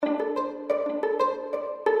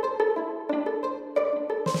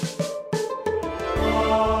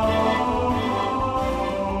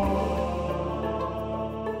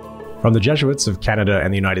From the Jesuits of Canada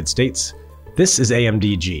and the United States, this is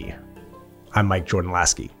AMDG. I'm Mike Jordan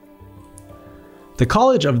Lasky. The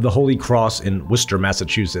College of the Holy Cross in Worcester,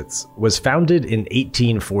 Massachusetts, was founded in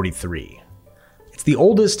 1843. It's the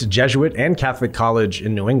oldest Jesuit and Catholic college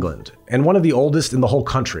in New England, and one of the oldest in the whole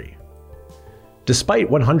country. Despite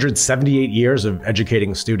 178 years of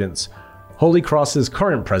educating students, Holy Cross's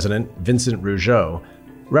current president, Vincent Rougeot,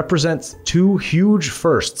 represents two huge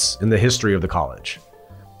firsts in the history of the college.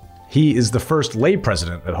 He is the first lay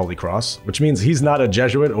president at Holy Cross, which means he's not a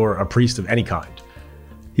Jesuit or a priest of any kind.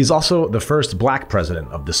 He's also the first Black president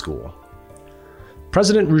of the school.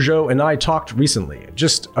 President Rougeot and I talked recently,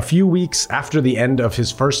 just a few weeks after the end of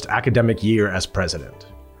his first academic year as president.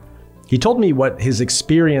 He told me what his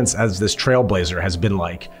experience as this trailblazer has been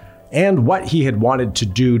like, and what he had wanted to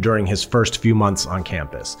do during his first few months on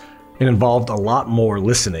campus. It involved a lot more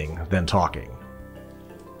listening than talking.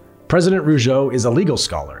 President Rougeot is a legal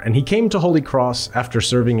scholar, and he came to Holy Cross after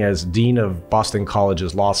serving as Dean of Boston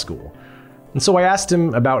College's law school. And so I asked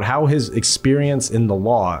him about how his experience in the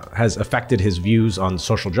law has affected his views on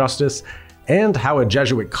social justice, and how a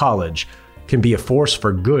Jesuit college can be a force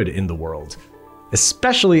for good in the world,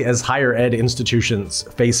 especially as higher ed institutions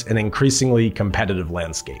face an increasingly competitive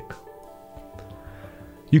landscape.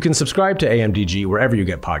 You can subscribe to AMDG wherever you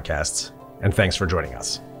get podcasts, and thanks for joining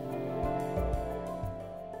us.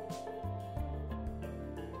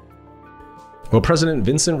 Well, President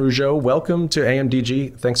Vincent Rougeot, welcome to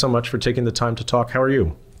AMDG. Thanks so much for taking the time to talk. How are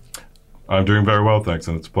you? I'm doing very well, thanks,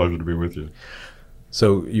 and it's a pleasure to be with you.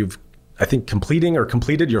 So you've, I think,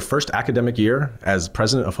 completed your first academic year as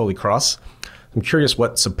president of Holy Cross. I'm curious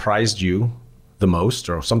what surprised you the most,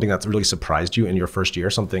 or something that's really surprised you in your first year,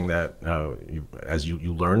 something that as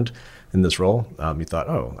you learned in this role, you thought,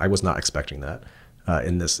 oh, I was not expecting that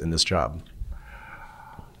in this job.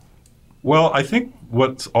 Well, I think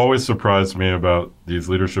what's always surprised me about these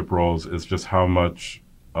leadership roles is just how much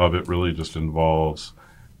of it really just involves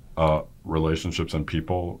relationships and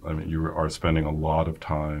people. I mean, you are spending a lot of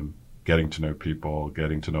time getting to know people,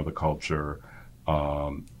 getting to know the culture,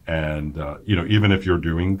 and even if you're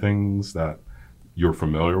doing things that you're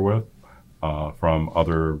familiar with from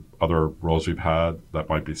other roles you've had that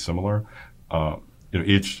might be similar.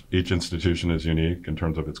 Each institution is unique in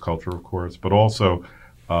terms of its culture, of course, but also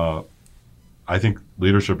I think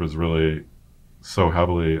leadership is really so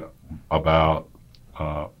heavily about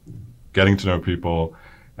getting to know people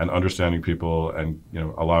and understanding people, and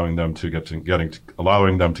allowing them to get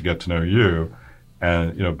to know you,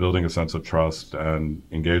 and building a sense of trust and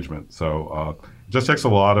engagement. So it just takes a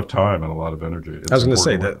lot of time and a lot of energy. I was going to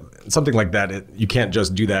say that something like that, you can't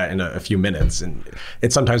just do that in a few minutes, and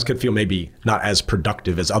it sometimes could feel maybe not as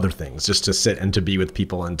productive as other things, just to sit and to be with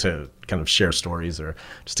people and to kind of share stories or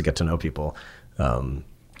just to get to know people.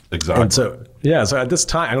 Exactly. And so at this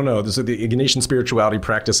time, I don't know, this is the Ignatian spirituality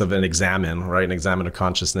practice of an examen, right? An examen of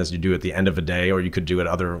consciousness you do at the end of a day, or you could do it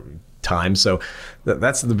other times. So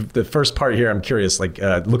that's the first part here. I'm curious,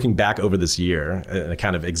 looking back over this year, a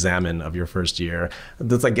kind of examine of your first year,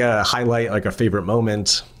 that's like a highlight, like a favorite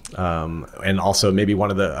moment, and also maybe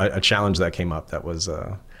a challenge that came up that was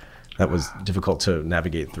difficult to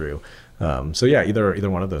navigate through. Either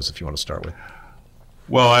one of those, if you want to start with.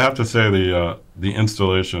 Well, I have to say the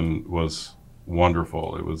installation was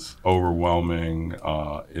wonderful. It was overwhelming.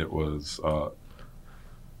 It was,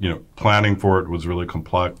 planning for it was really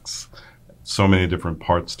complex. So many different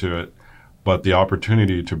parts to it, but the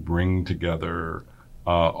opportunity to bring together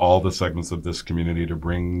all the segments of this community, to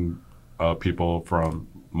bring people from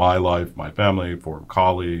my life, my family, former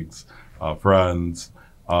colleagues, friends,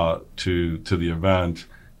 to the event.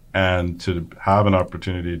 And to have an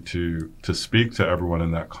opportunity to speak to everyone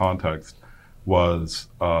in that context was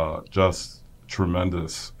just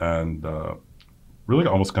tremendous, and really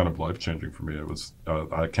almost kind of life-changing for me. It was,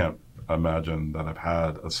 I can't imagine that I've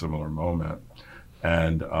had a similar moment.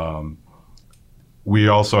 And we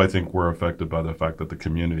also, I think, were affected by the fact that the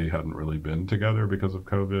community hadn't really been together because of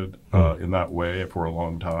COVID in that way for a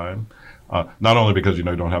long time. Not only because, you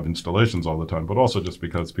don't have installations all the time, but also just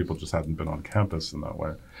because people just hadn't been on campus in that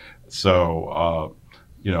way. So,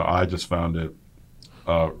 I just found it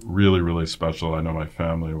really, really special. I know my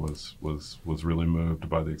family was really moved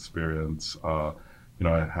by the experience. I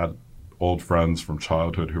had old friends from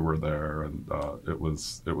childhood who were there, and it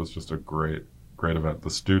was just a great event. The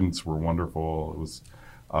students were wonderful. It was,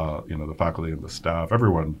 the faculty and the staff,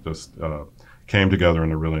 everyone just came together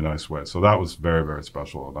in a really nice way. So that was very, very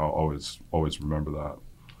special, and I'll always remember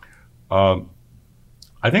that.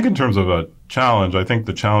 I think in terms of a challenge, I think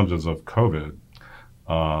the challenges of COVID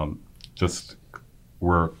just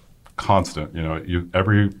were constant.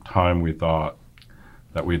 Every time we thought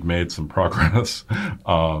that we'd made some progress,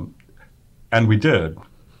 and we did,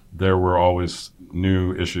 there were always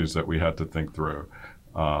new issues that we had to think through.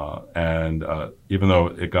 And even though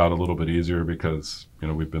it got a little bit easier because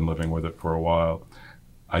we've been living with it for a while,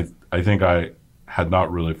 I think I had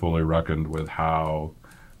not really fully reckoned with how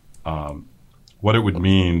what it would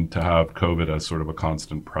mean to have COVID as sort of a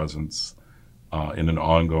constant presence in an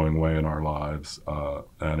ongoing way in our lives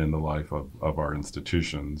and in the life of our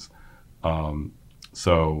institutions.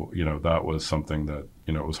 So that was something that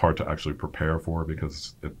it was hard to actually prepare for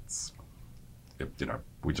because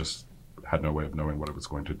we just had no way of knowing what it was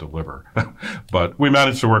going to deliver. But we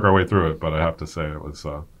managed to work our way through it. But I have to say it was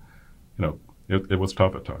it was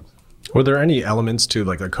tough at times. Were there any elements to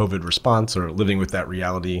like a COVID response or living with that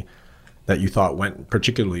reality that you thought went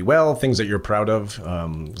particularly well, things that you're proud of?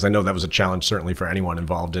 Because I know that was a challenge certainly for anyone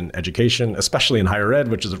involved in education, especially in higher ed,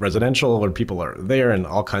 which is residential, where people are there and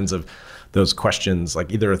all kinds of those questions,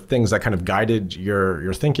 like either things that kind of guided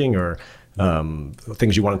your thinking or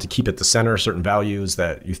things you wanted to keep at the center, certain values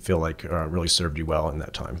that you feel like really served you well in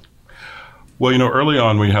that time. Well, early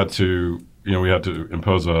on we had to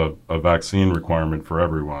impose a vaccine requirement for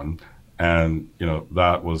everyone. And,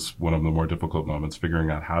 that was one of the more difficult moments,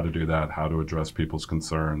 figuring out how to do that, how to address people's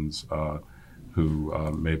concerns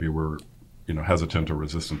who maybe were, hesitant or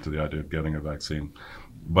resistant to the idea of getting a vaccine.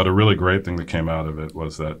 But a really great thing that came out of it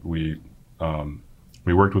was that we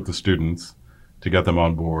worked with the students to get them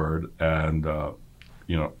on board. And,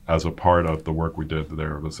 as a part of the work we did,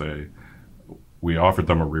 we offered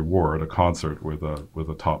them a reward, a concert with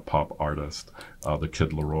a top pop artist, the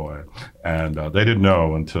Kid Laroi. And they didn't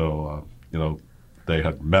know until, they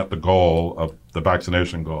had met the goal of the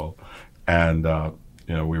vaccination goal. And,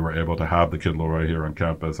 we were able to have the Kid Laroi here on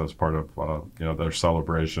campus as part of, their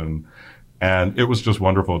celebration. And it was just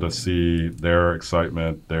wonderful to see their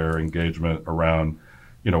excitement, their engagement around,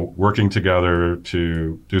 working together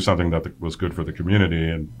to do something that was good for the community.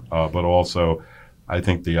 And, but also, I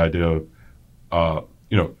think the idea of,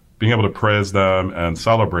 being able to praise them and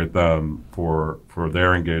celebrate them for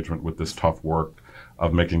their engagement with this tough work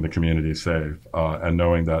of making the community safe, and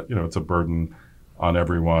knowing that, it's a burden on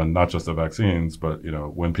everyone, not just the vaccines, but,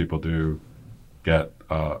 when people do get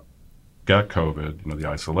COVID, the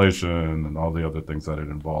isolation and all the other things that it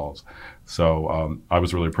involves. So I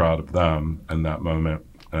was really proud of them in that moment,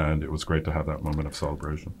 and it was great to have that moment of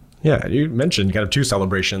celebration. Yeah, you mentioned kind of two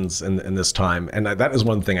celebrations in this time, and that is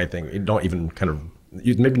one thing I think you don't even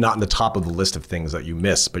maybe not in the top of the list of things that you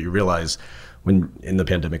miss, but you realize when in the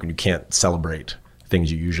pandemic when you can't celebrate things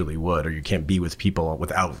you usually would, or you can't be with people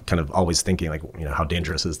without kind of always thinking like, how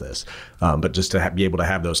dangerous is this? But just to be able to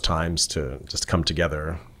have those times to just come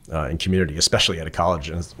together in community, especially at a college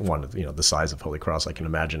and one the size of Holy Cross, I can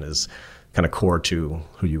imagine is kind of core to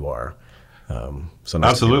who you are. So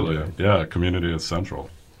nice. Absolutely, yeah, community is central.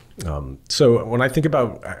 So when I think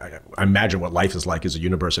about, I imagine what life is like as a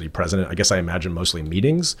university president. I guess I imagine mostly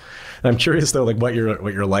meetings. And I'm curious though, like what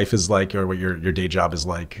your life is like, or what your day job is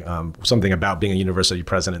like. Something about being a university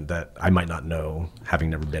president that I might not know,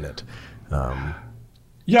 having never been it.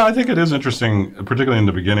 Yeah, I think it is interesting, particularly in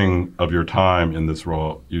the beginning of your time in this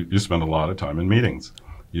role. You spend a lot of time in meetings.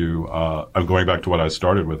 I'm going back to what I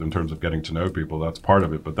started with in terms of getting to know people. That's part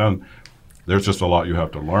of it, but then there's just a lot you have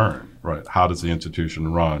to learn, right? How does the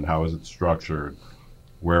institution run? How is it structured?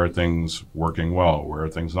 Where are things working well? Where are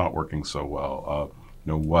things not working so well?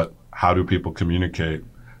 How do people communicate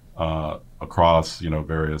across,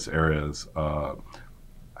 various areas?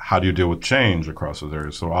 How do you deal with change across those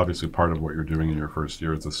areas? So obviously part of what you're doing in your first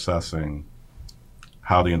year is assessing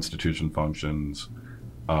how the institution functions,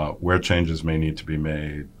 where changes may need to be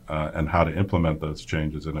made, and how to implement those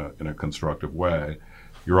changes in a constructive way.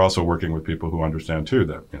 You're also working with people who understand too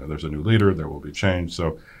that there's a new leader, there will be change.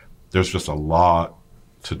 So there's just a lot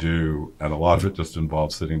to do, and a lot of it just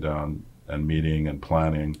involves sitting down and meeting and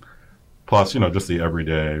planning. Plus, just the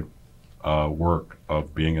everyday work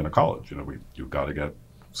of being in a college. You've got to get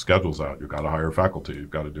schedules out, you've got to hire faculty,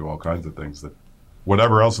 you've got to do all kinds of things that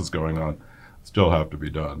whatever else is going on still have to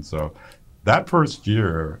be done. So that first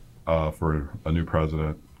year for a new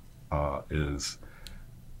president is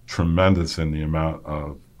tremendous in the amount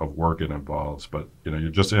of work it involves, but you're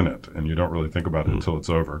just in it and you don't really think about it until it's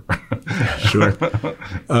over. Sure.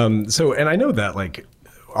 So, and I know that like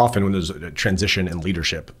often when there's a transition in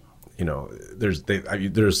leadership, there's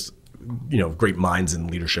great minds in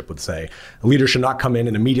leadership would say. A leader should not come in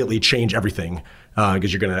and immediately change everything,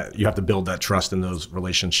 because you have to build that trust in those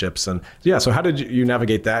relationships. And yeah, so how did you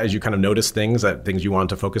navigate that as you kind of noticed things you wanted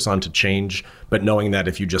to focus on to change, but knowing that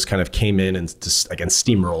if you just kind of came in and just again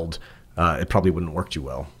steamrolled, it probably wouldn't work too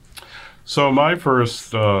well? So my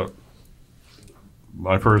first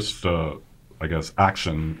I guess,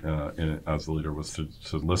 action as the leader was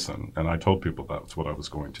to listen. And I told people that's what I was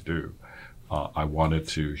going to do. I wanted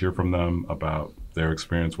to hear from them about their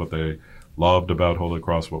experience, what they loved about Holy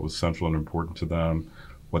Cross, what was central and important to them,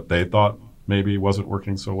 what they thought maybe wasn't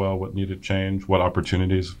working so well, what needed change, what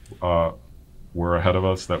opportunities were ahead of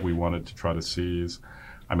us that we wanted to try to seize.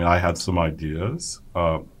 I mean, I had some ideas,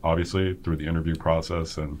 obviously, through the interview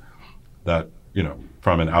process, and that,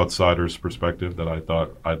 from an outsider's perspective, that I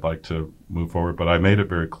thought I'd like to move forward. But I made it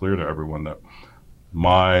very clear to everyone that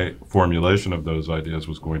my formulation of those ideas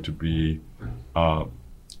was going to be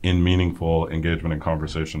in meaningful engagement and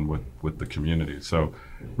conversation with the community. So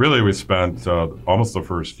really we spent almost the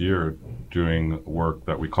first year doing work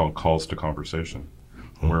that we called Calls to Conversation,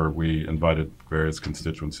 where we invited various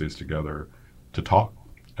constituencies together to talk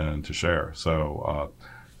and to share. So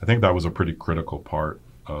I think that was a pretty critical part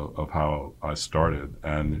of how I started,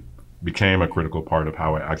 and became a critical part of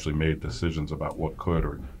how I actually made decisions about what could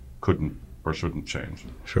or couldn't or shouldn't change.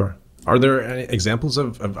 Sure. Are there any examples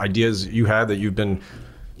of ideas you had that you've been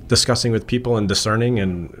discussing with people and discerning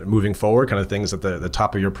and moving forward, kind of things at the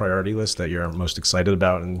top of your priority list that you're most excited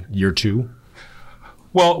about in year two?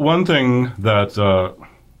 Well, one thing that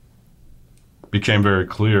became very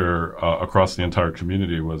clear across the entire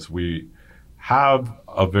community was we have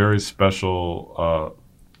a very special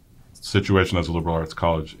situation as a liberal arts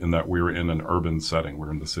college in that we're in an urban setting. We're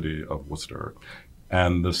in the city of Worcester.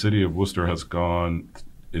 And the city of Worcester is going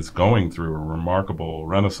through a remarkable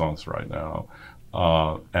renaissance right now.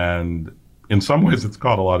 And in some ways, it's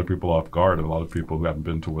caught a lot of people off guard. And a lot of people who haven't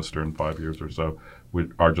been to Worcester in 5 years or so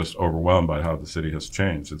are just overwhelmed by how the city has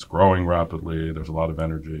changed. It's growing rapidly. There's a lot of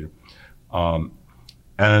energy.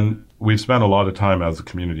 And we've spent a lot of time as a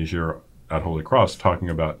community here at Holy Cross talking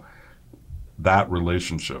about that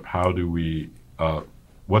relationship. How do we,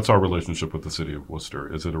 what's our relationship with the city of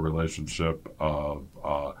Worcester? Is it a relationship of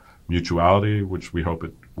mutuality, which we hope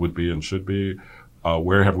it would be and should be?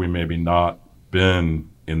 Where have we maybe not been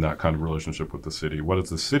in that kind of relationship with the city? What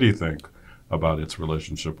does the city think about its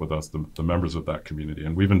relationship with us, the members of that community?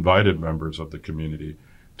 And we've invited members of the community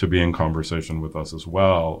to be in conversation with us as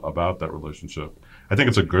well about that relationship. I think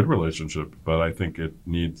it's a good relationship, but I think it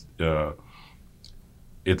needs,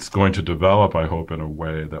 it's going to develop, I hope, in a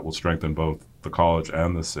way that will strengthen both the college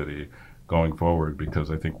and the city going forward,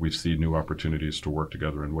 because I think we see new opportunities to work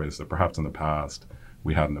together in ways that perhaps in the past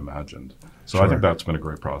we hadn't imagined. So sure. I think that's been a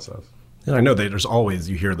great process. And I know that there's always,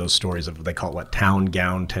 you hear those stories of, they call it town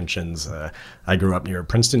gown tensions. I grew up near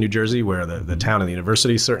Princeton, New Jersey, where the town and the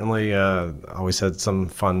university certainly always had some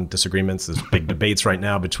fun disagreements. There's big debates right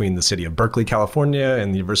now between the city of Berkeley, California,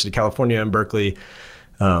 and the University of California in Berkeley.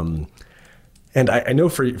 And I know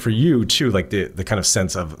for you too, like the kind of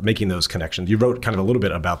sense of making those connections. You wrote kind of a little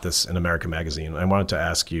bit about this in America Magazine. I wanted to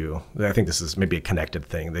ask you, I think this is maybe a connected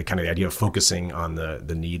thing, the kind of the idea of focusing on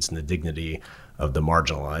the needs and the dignity of the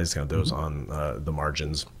marginalized, kind of those on the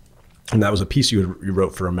margins. And that was a piece you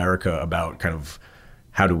wrote for America about kind of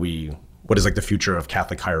what is like the future of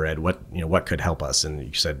Catholic higher ed? What could help us? And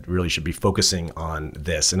you said really should be focusing on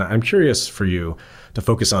this. And I'm curious for you to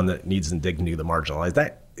focus on the needs and dignity of the marginalized.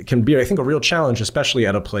 That can be, I think, a real challenge, especially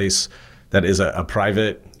at a place that is a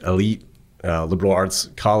private, elite, liberal arts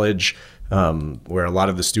college, where a lot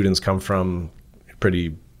of the students come from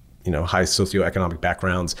pretty high socioeconomic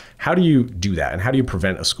backgrounds. How do you do that? And how do you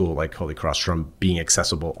prevent a school like Holy Cross from being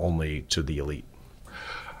accessible only to the elite?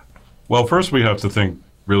 Well, first we have to think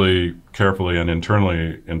really carefully and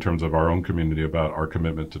internally in terms of our own community about our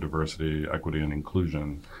commitment to diversity, equity, and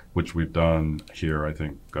inclusion, which we've done here. I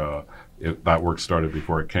think that work started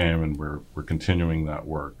before it came, and we're continuing that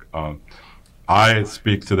work. I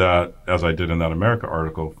speak to that, as I did in that America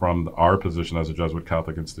article, from our position as a Jesuit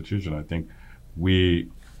Catholic institution. I think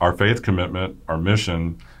our faith commitment, our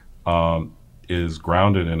mission, is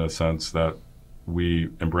grounded in a sense that we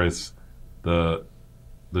embrace the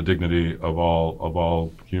dignity of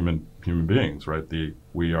all human beings, right?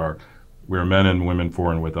 We're men and women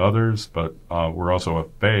for and with others, but we're also a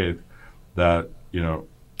faith that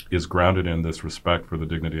is grounded in this respect for the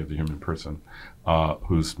dignity of the human person,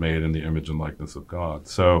 who's made in the image and likeness of God.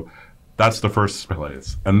 So that's the first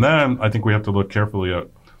place. And then I think we have to look carefully at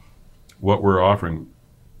what we're offering.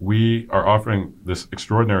 We are offering this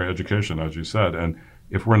extraordinary education, as you said, and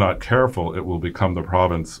if we're not careful, it will become the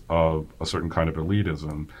province of a certain kind of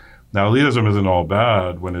elitism. Now, elitism isn't all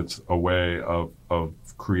bad when it's a way of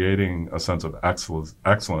creating a sense of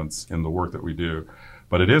excellence in the work that we do.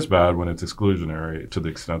 But it is bad when it's exclusionary to the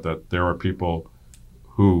extent that there are people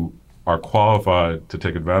who are qualified to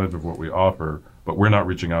take advantage of what we offer, but we're not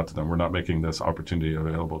reaching out to them. We're not making this opportunity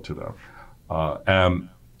available to them. And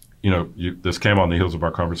this came on the heels of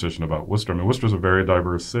our conversation about Worcester. I mean, Worcester is a very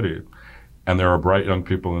diverse city, and there are bright young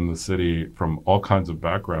people in the city from all kinds of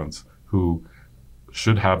backgrounds who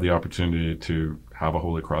should have the opportunity to have a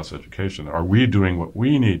Holy Cross education. Are we doing what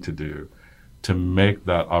we need to do to make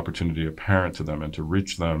that opportunity apparent to them and to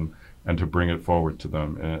reach them and to bring it forward to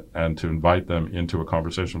them and to invite them into a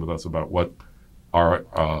conversation with us about what our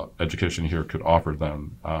education here could offer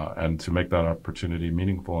them and to make that opportunity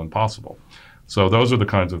meaningful and possible? So those are the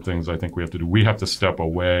kinds of things I think we have to do. We have to step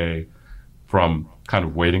away from kind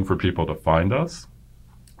of waiting for people to find us,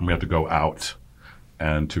 and we have to go out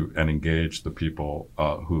and engage the people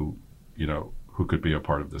who could be a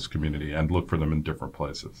part of this community and look for them in different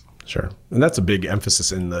places. Sure. And that's a big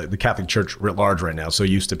emphasis in the Catholic Church writ large right now. So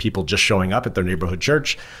used to people just showing up at their neighborhood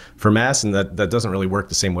church for Mass, and that doesn't really work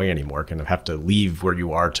the same way anymore. Kind of have to leave where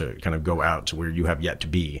you are to kind of go out to where you have yet to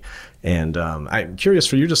be. And I'm curious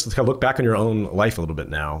for you just to kind of look back on your own life a little bit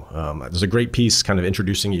now. There's a great piece kind of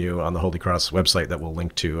introducing you on the Holy Cross website that we'll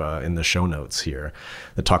link to in the show notes here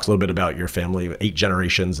that talks a little bit about your family, 8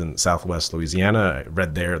 generations in Southwest Louisiana. I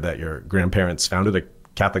read there that your grandparents founded a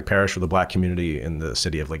Catholic parish for the Black community in the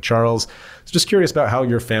city of Lake Charles. So just curious about how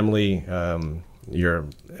your family, your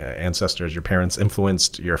ancestors, your parents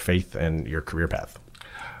influenced your faith and your career path.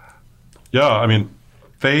 Yeah, I mean,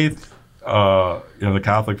 faith, the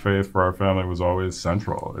Catholic faith for our family was always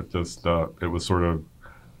central. It just, it was sort of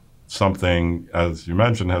something, as you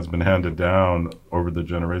mentioned, has been handed down over the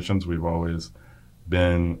generations. We've always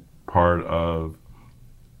been part of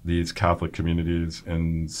these Catholic communities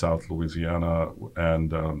in South Louisiana,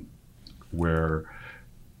 and where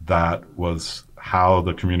that was how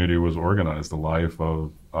the community was organized. The life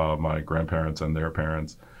of my grandparents and their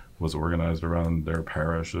parents was organized around their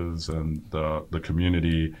parishes, and the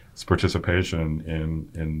community's participation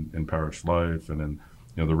in parish life and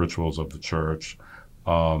in the rituals of the church.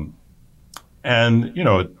 And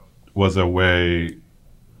it was a way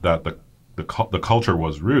that the culture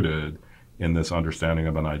was rooted in this understanding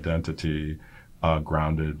of an identity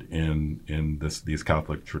grounded in these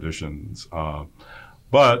Catholic traditions.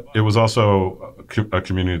 But it was also a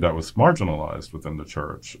community that was marginalized within the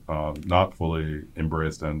church, not fully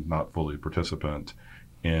embraced and not fully participant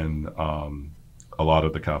in a lot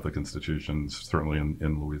of the Catholic institutions, certainly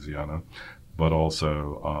in Louisiana, but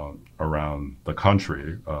also around the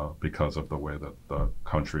country because of the way that the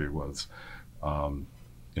country was,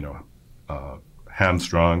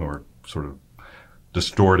 hamstrung or sort of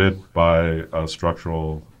distorted by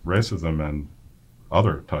structural racism and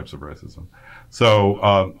other types of racism.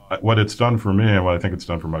 So what it's done for me, and what I think it's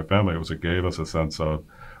done for my family, was it gave us a sense of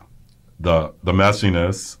the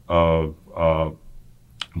messiness of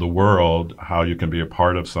the world, how you can be a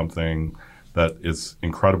part of something that is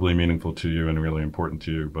incredibly meaningful to you and really important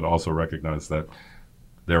to you, but also recognize that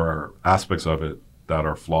there are aspects of it that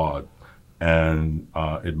are flawed. And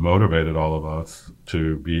it motivated all of us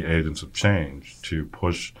to be agents of change, to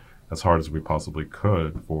push as hard as we possibly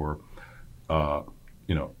could for,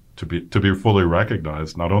 to be fully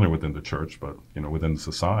recognized, not only within the church, but, within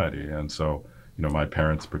society. And so, my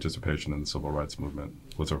parents' participation in the civil rights movement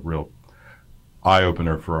was a real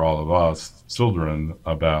eye-opener for all of us children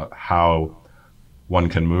about how one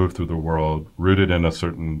can move through the world rooted in a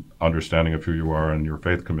certain understanding of who you are and your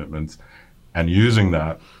faith commitments, and using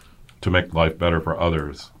that to make life better for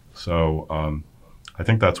others. So I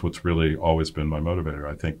think that's what's really always been my motivator.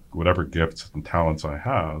 I think whatever gifts and talents I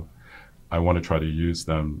have, I want to try to use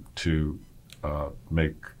them to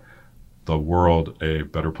make the world a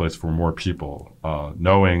better place for more people,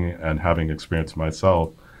 knowing and having experienced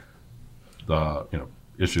myself the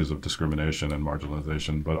issues of discrimination and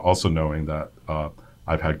marginalization, but also knowing that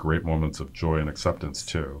I've had great moments of joy and acceptance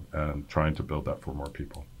too, and trying to build that for more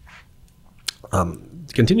people.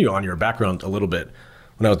 To continue on your background a little bit,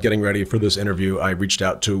 when I was getting ready for this interview, I reached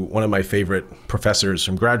out to one of my favorite professors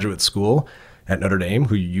from graduate school at Notre Dame,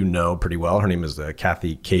 who you know pretty well. Her name is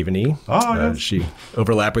Kathy Caveney. Oh, yes. She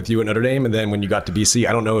overlapped with you at Notre Dame, and then when you got to BC,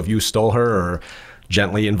 I don't know if you stole her or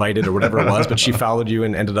gently invited or whatever it was, but she followed you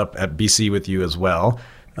and ended up at BC with you as well.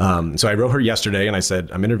 So I wrote her yesterday and I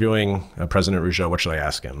said, I'm interviewing President Rougeot. What should I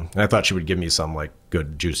ask him? And I thought she would give me some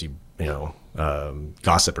good, juicy,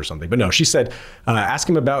 gossip or something. But no, she said, ask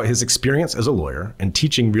him about his experience as a lawyer and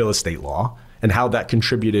teaching real estate law and how that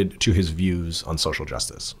contributed to his views on social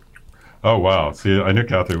justice. Oh, wow. See, I knew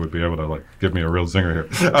Kathy would be able to give me a real zinger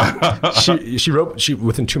here. She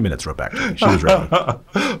within 2 minutes wrote back to me. She was ready.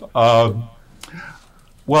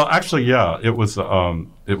 Well, actually, yeah, it was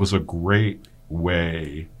a great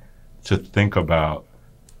way to think about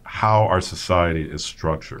how our society is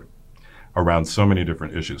structured around so many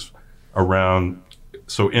different issues.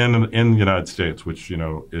 So in the United States, which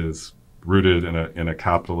is rooted in a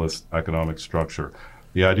capitalist economic structure,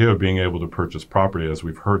 the idea of being able to purchase property, as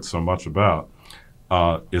we've heard so much about,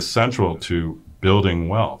 is central to building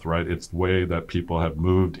wealth, right? It's the way that people have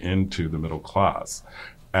moved into the middle class.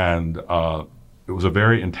 And it was a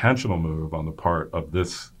very intentional move on the part of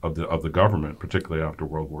the government, particularly after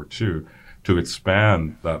World War II, to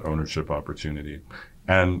expand that ownership opportunity.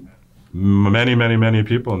 And many, many, many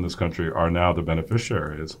people in this country are now the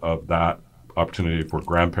beneficiaries of that opportunity for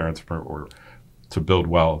grandparents or to build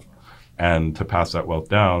wealth and to pass that wealth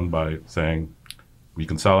down by saying, we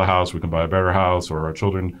can sell a house, we can buy a better house, or our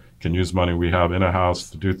children can use money we have in a house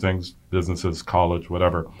to do things, businesses, college,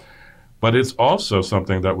 whatever. But it's also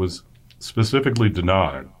something that was specifically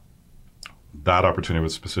denied. That opportunity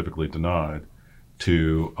was specifically denied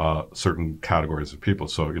to certain categories of people.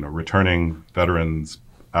 So, returning veterans,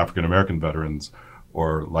 African-American veterans,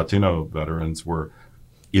 or Latino veterans were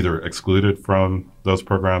either excluded from those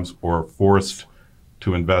programs or forced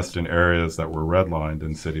to invest in areas that were redlined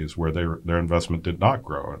in cities where their investment did not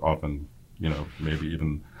grow. It often, maybe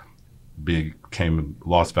even became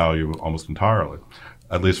lost value almost entirely,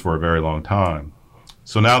 at least for a very long time.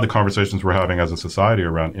 So now the conversations we're having as a society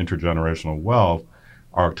around intergenerational wealth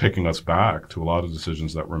are taking us back to a lot of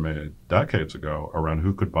decisions that were made decades ago around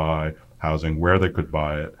who could buy housing, where they could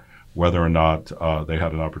buy it, whether or not they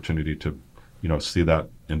had an opportunity to, see that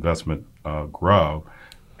investment grow,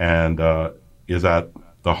 and is at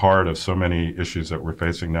the heart of so many issues that we're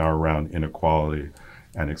facing now around inequality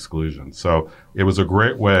and exclusion. So it was a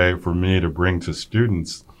great way for me to bring to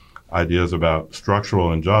students ideas about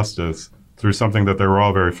structural injustice through something that they were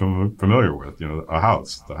all very familiar with, the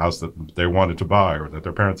house that they wanted to buy or that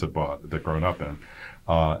their parents had bought, that they'd grown up in,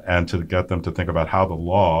 and to get them to think about how the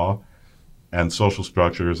law and social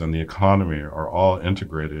structures and the economy are all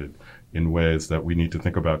integrated in ways that we need to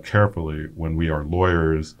think about carefully when we are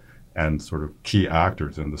lawyers and sort of key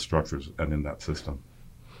actors in the structures and in that system.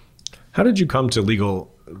 How did you come to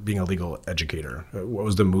being a legal educator? What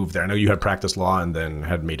was the move there? I know you had practiced law and then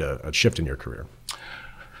had made a shift in your career.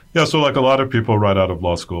 Yeah, so like a lot of people right out of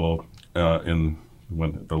law school in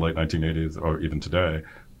the late 1980s or even today,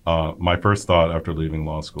 my first thought after leaving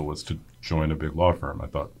law school was to join a big law firm. I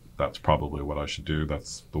thought that's probably what I should do.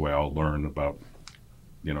 That's the way I'll learn about,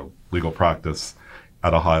 legal practice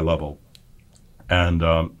at a high level. And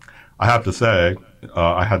I have to say,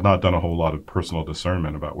 I had not done a whole lot of personal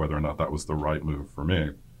discernment about whether or not that was the right move for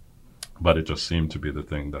me, but it just seemed to be the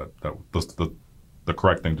thing that was the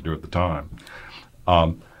correct thing to do at the time.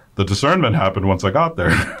 The discernment happened once I got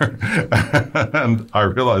there, and I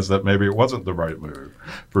realized that maybe it wasn't the right move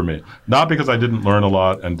for me. Not because I didn't learn a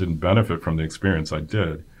lot and didn't benefit from the experience, I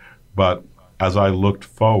did, but as I looked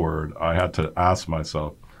forward, I had to ask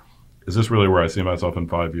myself, is this really where I see myself in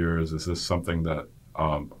 5 years? Is this something that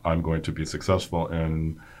I'm going to be successful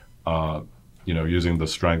in, using the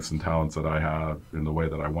strengths and talents that I have in the way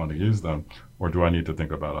that I want to use them, or do I need to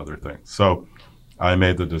think about other things? So I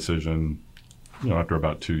made the decision, after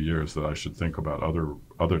about 2 years, that I should think about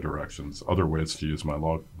other directions, other ways to use my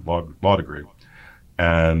law degree.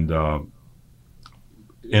 And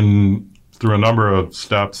through a number of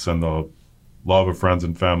steps and the love of friends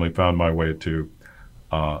and family, found my way to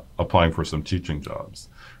applying for some teaching jobs.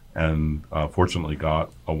 And fortunately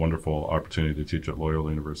got a wonderful opportunity to teach at Loyola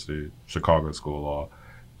University, Chicago School of Law,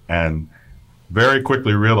 and very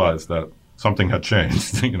quickly realized that something had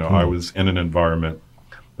changed. I was in an environment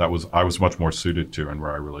that I was much more suited to, and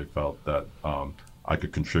where I really felt that I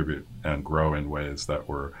could contribute and grow in ways that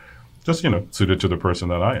were just, suited to the person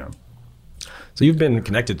that I am. So you've been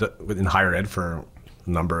connected in higher ed for a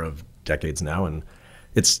number of decades now, and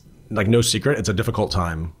it's like no secret, it's a difficult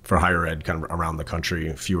time for higher ed kind of around the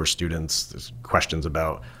country. Fewer students, there's questions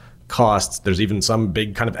about costs. There's even some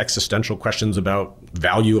big kind of existential questions about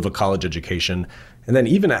value of a college education. And then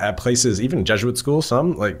even at places, even Jesuit schools,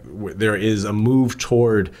 there is a move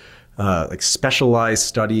toward specialized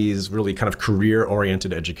studies, really kind of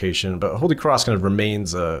career-oriented education. But Holy Cross kind of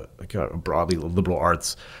remains a broadly liberal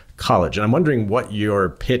arts college. And I'm wondering what your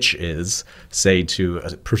pitch is, say, to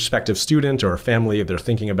a prospective student or a family if they're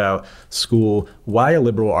thinking about school. Why a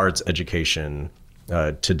liberal arts education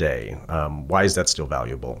today? Why is that still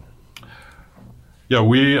valuable? Yeah,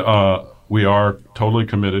 we are totally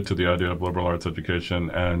committed to the idea of liberal arts education,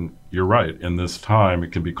 and you're right. In this time,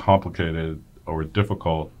 it can be complicated or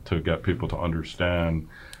difficult to get people to understand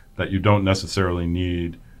that you don't necessarily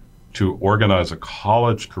need to organize a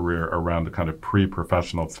college career around the kind of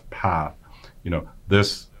pre-professional path.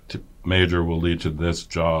 This major will lead to this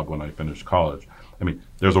job when I finish college. I mean,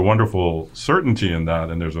 there's a wonderful certainty in that,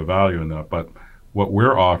 and there's a value in that, but what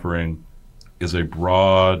we're offering is a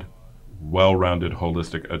broad, well-rounded,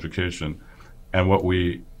 holistic education. And what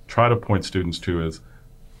we try to point students to is,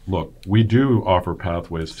 look, we do offer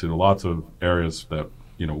pathways to lots of areas that,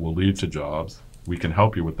 will lead to jobs. We can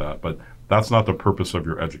help you with that, but that's not the purpose of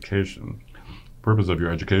your education. The purpose of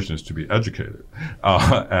your education is to be educated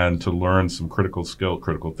and to learn some critical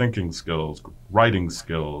thinking skills, writing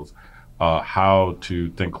skills, how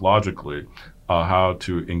to think logically, how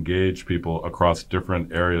to engage people across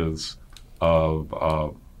different areas of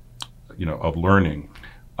learning,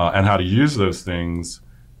 and how to use those things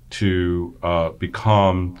to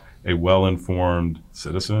become a well-informed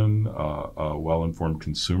citizen, a well-informed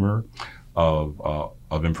consumer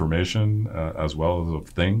of information as well as of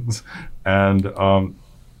things. And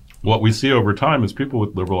what we see over time is people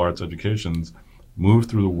with liberal arts educations move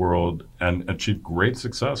through the world and achieve great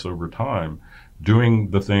success over time, doing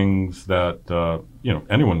the things that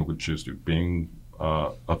anyone would choose to, being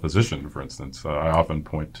a physician, for instance. I often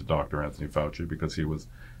point to Dr. Anthony Fauci because he was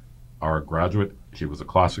our graduate. He was a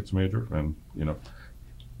classics major, and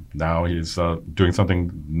now he's doing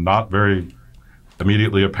something not very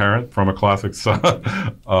immediately apparent from a classics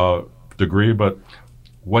degree, but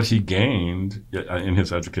what he gained in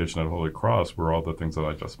his education at Holy Cross were all the things that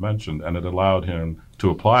I just mentioned, and it allowed him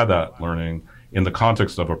to apply that learning in the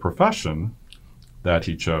context of a profession that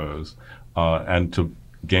he chose, and to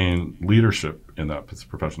gain leadership in that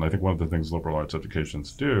profession. I think one of the things liberal arts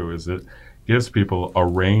educations do is it gives people a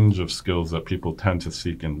range of skills that people tend to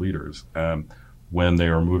seek in leaders, when they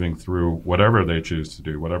are moving through whatever they choose to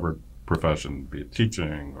do, whatever profession, be it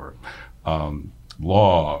teaching or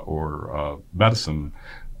law or medicine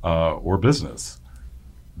or business.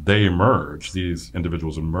 These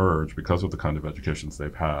individuals emerge because of the kind of educations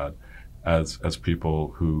they've had as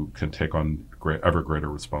people who can take on ever greater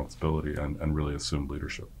responsibility and really assume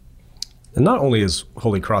leadership. And not only is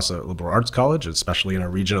Holy Cross a liberal arts college, especially in a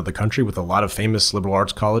region of the country with a lot of famous liberal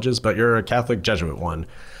arts colleges, but you're a Catholic Jesuit one,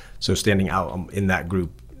 so standing out in that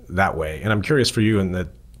group that way. And I'm curious for you in the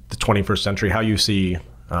 21st century, how you see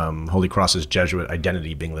Holy Cross's Jesuit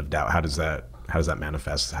identity being lived out. How does that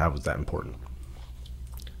manifest? How is that important?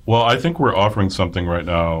 Well, I think we're offering something right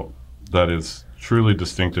now that is truly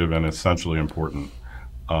distinctive and essentially important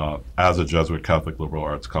as a Jesuit Catholic liberal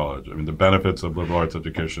arts college. I mean, the benefits of liberal arts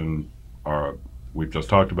education we've just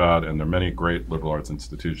talked about, and there are many great liberal arts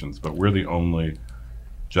institutions, but we're the only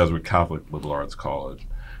Jesuit Catholic liberal arts college.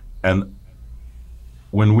 And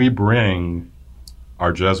when we bring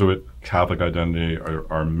our Jesuit Catholic identity,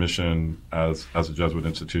 our mission as a Jesuit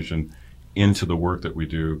institution into the work that we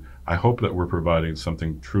do, I hope that we're providing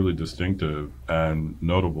something truly distinctive and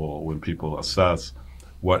notable when people assess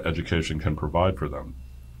what education can provide for them.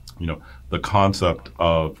 The concept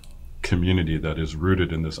of community that is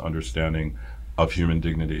rooted in this understanding of human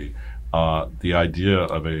dignity, the idea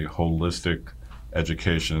of a holistic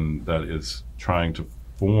education that is trying to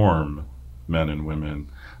form men and women,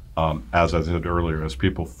 as I said earlier, as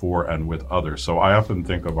people for and with others. So I often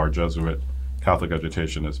think of our Jesuit Catholic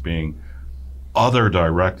education as being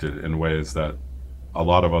other-directed in ways that a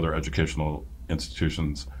lot of other educational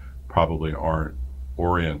institutions probably aren't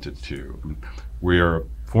oriented to. We are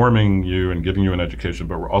forming you and giving you an education,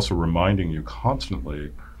 but we're also reminding you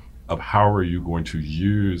constantly of how are you going to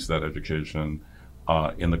use that education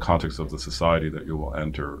in the context of the society that you will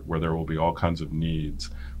enter, where there will be all kinds of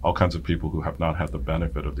needs, all kinds of people who have not had the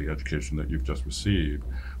benefit of the education that you've just received.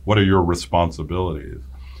 What are your responsibilities?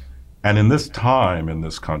 And in this time in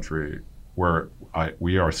this country where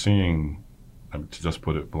we are seeing, to just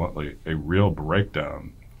put it bluntly, a real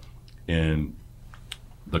breakdown in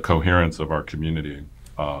the coherence of our community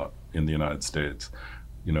in the United States,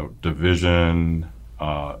 division,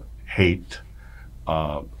 hate,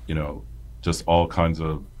 just all kinds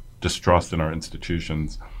of distrust in our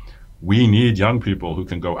institutions. We need young people who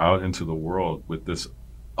can go out into the world with this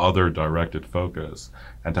other directed focus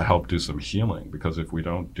and to help do some healing, because if we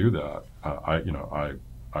don't do that,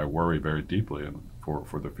 I worry very deeply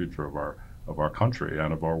for the future of our country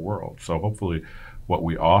and of our world. So hopefully what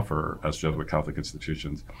we offer as Jesuit Catholic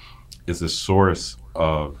institutions is this source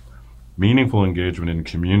of meaningful engagement in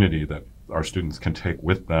community that our students can take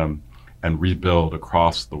with them and rebuild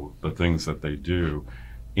across the things that they do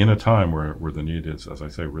in a time where the need is, as I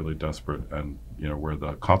say, really desperate, and where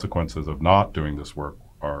the consequences of not doing this work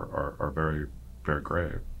are very, very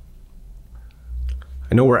grave.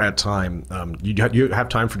 I know we're at time. You have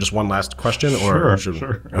time for just one last question? Or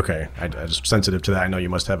Sure. Okay, I just sensitive to that. I know you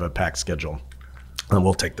must have a packed schedule. And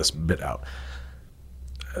we'll take this bit out.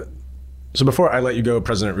 So before I let you go,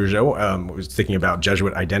 President Rougeot, was thinking about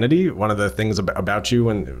Jesuit identity. One of the things about you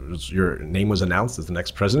when your name was announced as the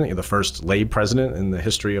next president, you're the first lay president in the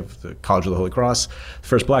history of the College of the Holy Cross,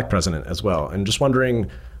 first Black president as well. And just wondering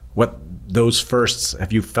what those firsts,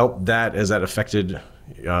 have you felt that, has that affected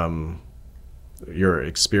your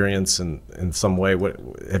experience in some way?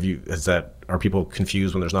 Are people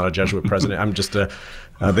confused when there's not a Jesuit president? I'm just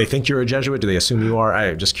they think you're a Jesuit. Do they assume you are?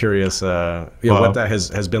 I'm just curious what that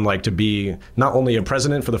has been like to be not only a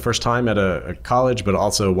president for the first time at a college, but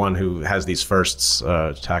also one who has these firsts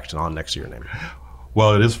tacked on next to your name.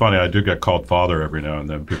 Well, it is funny. I do get called father every now and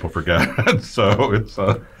then. People forget, so it's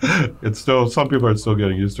still, some people are still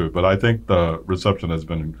getting used to it. But I think the reception has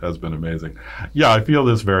been amazing. Yeah, I feel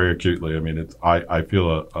this very acutely. I mean, I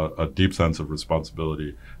feel a deep sense of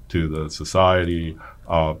responsibility to the society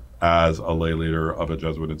as a lay leader of a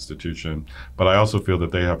Jesuit institution. But I also feel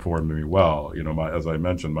that they have formed me well. As I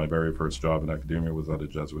mentioned, my very first job in academia was at a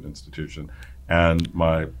Jesuit institution, and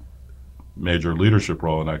my major leadership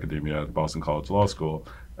role in academia at Boston College Law School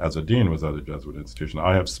as a dean was at a Jesuit institution.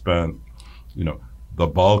 I have spent, the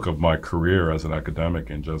bulk of my career as an academic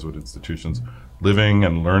in Jesuit institutions, living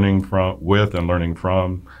and learning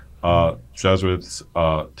from Jesuits,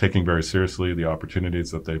 taking very seriously the opportunities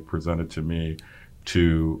that they presented to me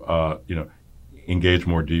to, engage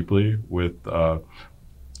more deeply with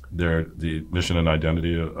the mission and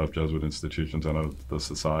identity of Jesuit institutions and of the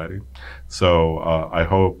society. So I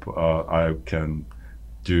hope I can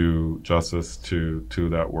do justice to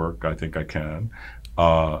that work. I think I can.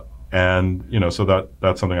 And so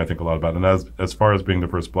that's something I think a lot about. And as far as being the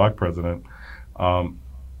first Black president,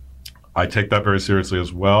 I take that very seriously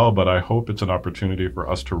as well, but I hope it's an opportunity for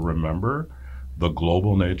us to remember the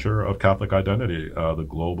global nature of Catholic identity, the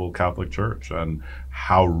global Catholic Church, and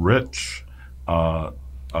how rich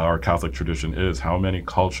our Catholic tradition is, how many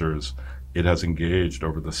cultures it has engaged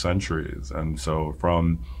over the centuries. And so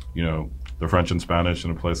from, the French and Spanish in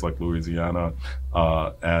a place like Louisiana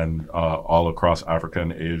and all across Africa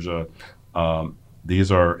and Asia,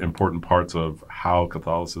 these are important parts of how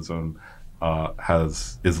Catholicism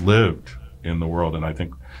is lived in the world. And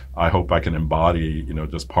I hope I can embody,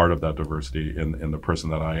 just part of that diversity in the person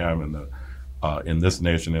that I am in this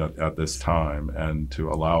nation at this time, and to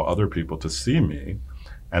allow other people to see me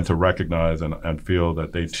and to recognize and feel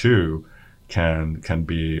that they too can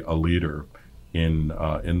be a leader in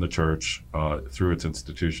the church through its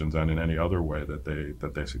institutions and in any other way that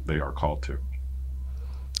they are called to.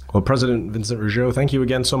 Well, President Vincent Rougeot, thank you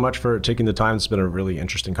again so much for taking the time. It's been a really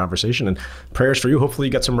interesting conversation, and prayers for you. Hopefully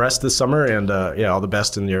you get some rest this summer, and all the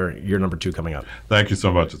best in your year number 2 coming up. Thank you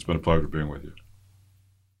so much. It's been a pleasure being with you.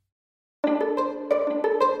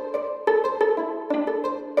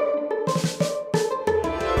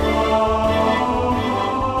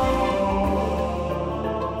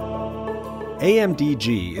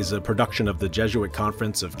 AMDG is a production of the Jesuit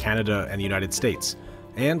Conference of Canada and the United States.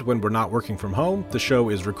 And when we're not working from home, the show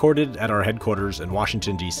is recorded at our headquarters in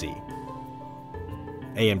Washington, D.C.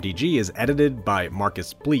 AMDG is edited by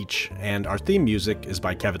Marcus Bleach, and our theme music is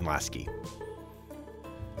by Kevin Lasky.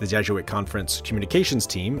 The Jesuit Conference communications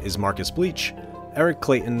team is Marcus Bleach, Eric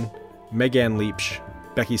Clayton, Megan Leach,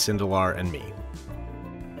 Becky Sindelar, and me.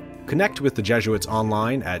 Connect with the Jesuits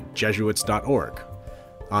online at jesuits.org,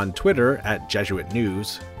 on Twitter at Jesuit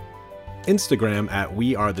News, Instagram at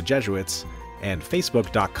We Are the Jesuits, and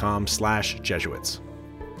Facebook.com/Jesuits.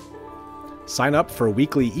 Sign up for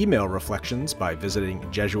weekly email reflections by visiting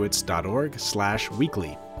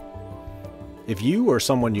jesuits.org/weekly. If you or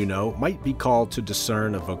someone you know might be called to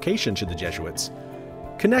discern a vocation to the Jesuits,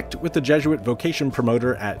 connect with the Jesuit vocation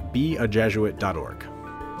promoter at beajesuit.org.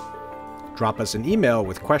 Drop us an email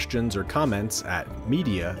with questions or comments at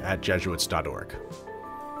media@jesuits.org.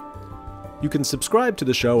 You can subscribe to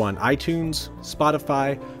the show on iTunes,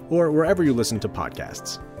 Spotify, or wherever you listen to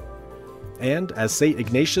podcasts. And as St.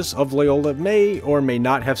 Ignatius of Loyola may or may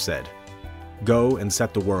not have said, go and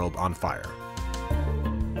set the world on fire.